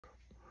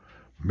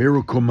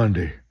Miracle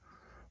Monday.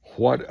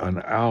 What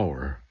an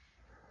hour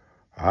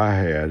I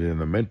had in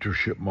the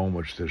mentorship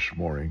moments this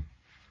morning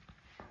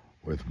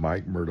with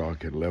Mike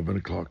Murdoch at 11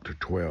 o'clock to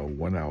 12,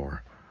 1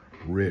 hour.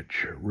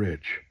 Rich.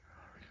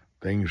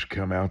 Things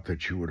come out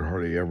that you would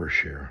hardly ever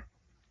share.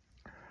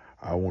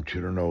 I want you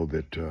to know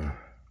that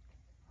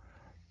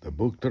the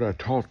book that I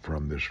taught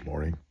from this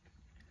morning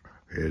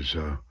is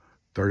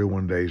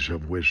 31 Days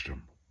of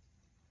Wisdom.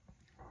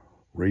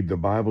 Read the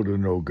Bible to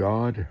know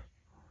God.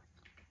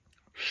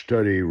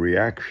 Study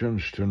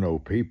reactions to know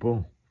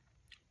people.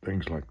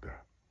 Things like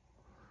that.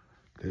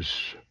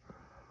 This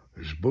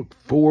is book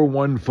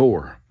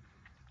 414,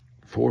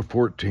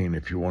 414.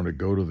 If you want to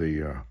go to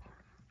the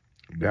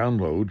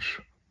downloads,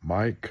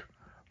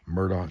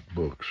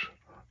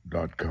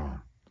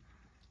 MikeMurdochBooks.com.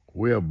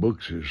 We have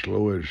books as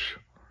low as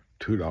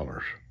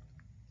 $2.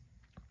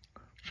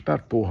 It's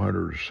about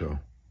 400 or so.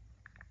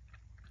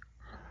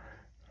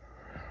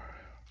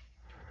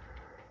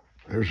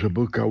 There's a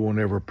book I want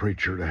every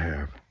preacher to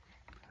have,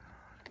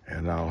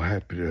 and I'll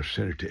happy to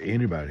send it to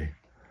anybody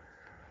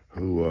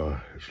who,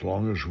 as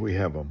long as we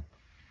have them.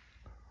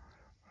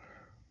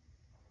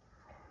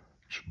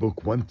 It's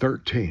book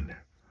 113,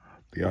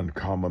 The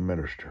Uncommon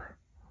Minister.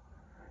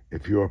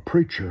 If you're a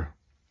preacher,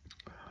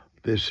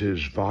 this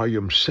is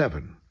volume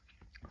 7.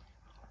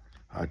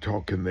 I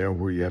talk in there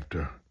where you have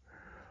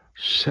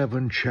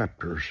 7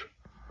 chapters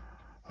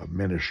of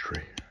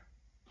ministry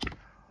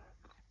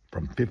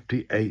from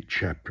 58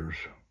 chapters.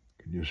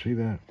 Can you see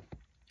that?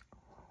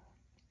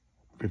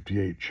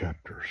 58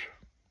 chapters.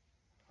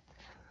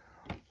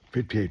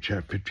 58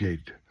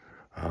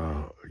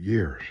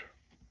 years.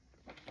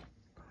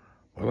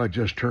 Well, I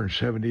just turned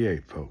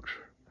 78, folks.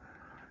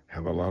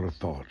 Have a lot of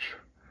thoughts.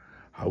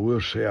 I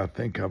will say I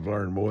think I've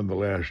learned more in the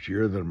last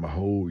year than my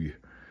whole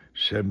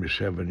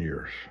 77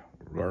 years.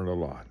 Learned a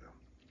lot.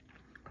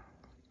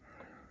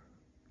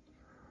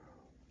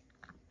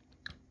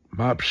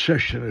 My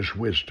obsession is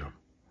wisdom.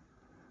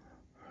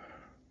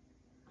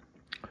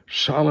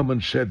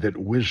 Solomon said that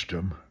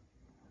wisdom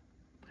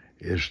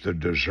is the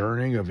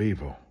discerning of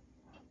evil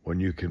when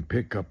you can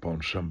pick up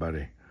on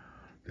somebody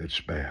that's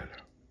bad.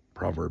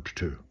 Proverbs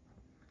 2.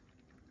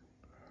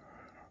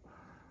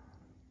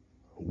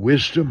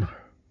 Wisdom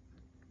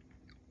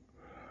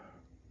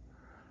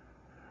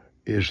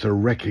is the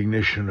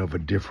recognition of a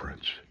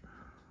difference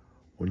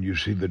when you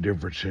see the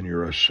difference in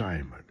your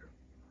assignment.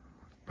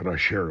 But I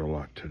shared a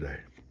lot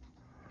today.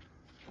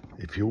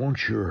 If you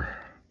want your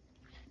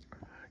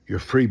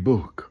free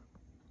book,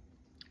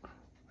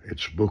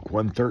 it's book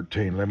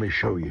 113. Let me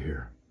show you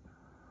here.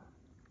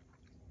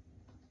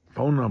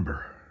 Phone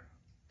number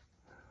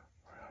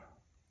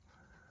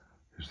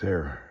is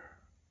there.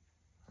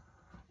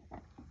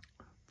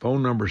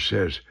 Phone number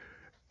says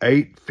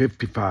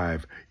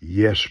 855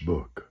 Yes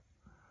Book.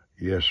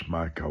 Yes,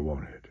 Mike, I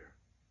want it.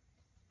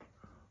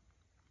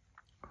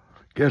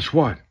 Guess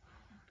what?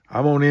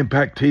 I'm on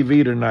Impact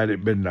TV tonight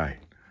at midnight.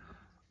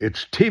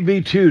 It's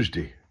TV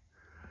Tuesday.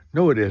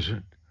 No, it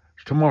isn't.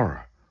 It's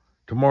tomorrow.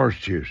 Tomorrow's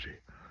Tuesday.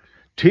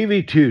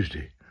 TV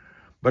Tuesday.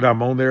 But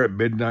I'm on there at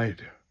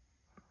midnight.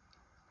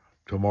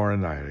 Tomorrow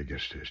night, I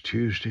guess it is.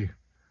 Tuesday,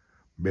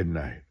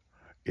 midnight.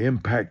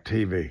 Impact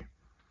TV.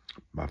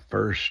 My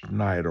first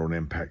night on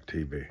Impact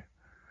TV.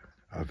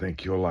 I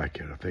think you'll like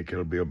it. I think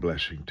it'll be a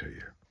blessing to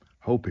you.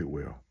 Hope it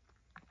will.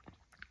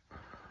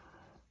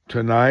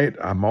 Tonight,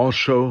 I'm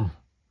also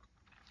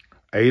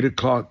 8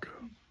 o'clock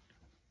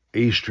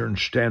Eastern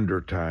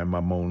Standard Time.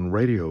 I'm on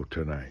radio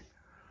tonight.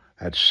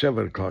 At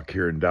 7 o'clock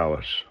here in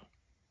Dallas.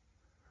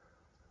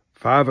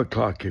 5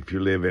 o'clock if you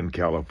live in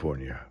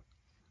California.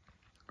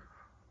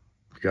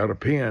 Got a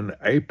pen,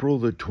 April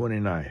the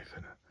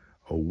 29th,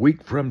 a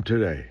week from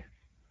today.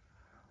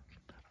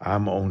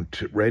 I'm on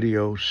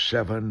radio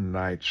 7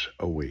 nights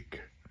a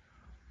week.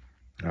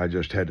 I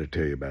just had to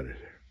tell you about it.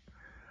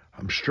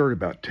 I'm stirred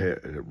about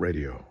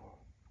radio.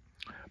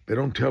 Been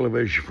on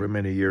television for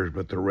many years,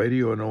 but the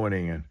radio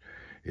anointing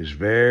is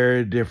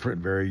very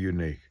different, very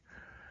unique.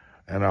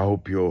 And I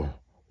hope you'll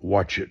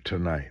watch it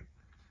tonight.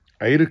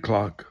 8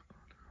 o'clock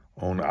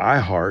on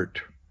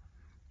iHeart,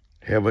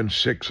 Heaven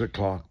 6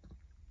 o'clock,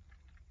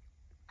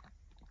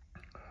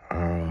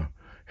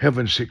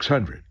 Heaven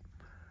 600.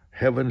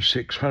 Heaven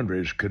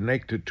 600 is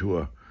connected to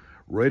a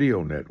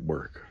radio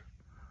network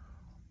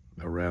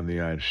around the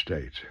United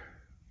States.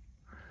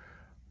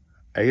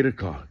 8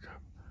 o'clock.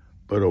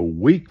 But a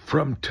week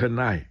from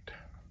tonight,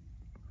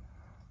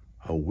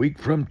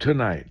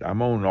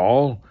 I'm on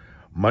all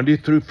Monday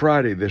through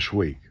Friday this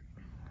week.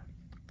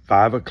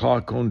 5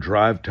 o'clock on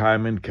Drive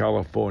Time in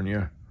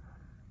California.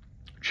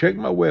 Check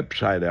my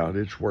website out.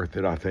 It's worth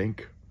it, I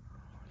think.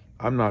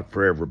 I'm not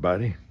for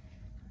everybody,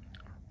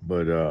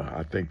 but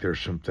I think there's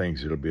some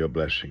things that'll be a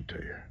blessing to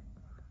you.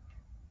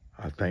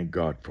 I thank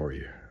God for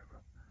you.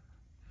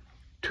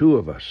 2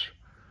 of us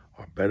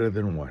are better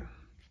than 1.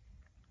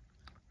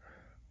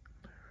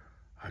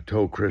 I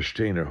told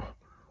Christina,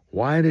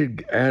 why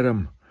did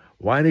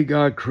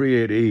God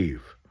create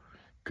Eve?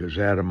 Because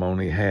Adam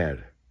only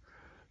had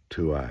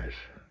 2 eyes.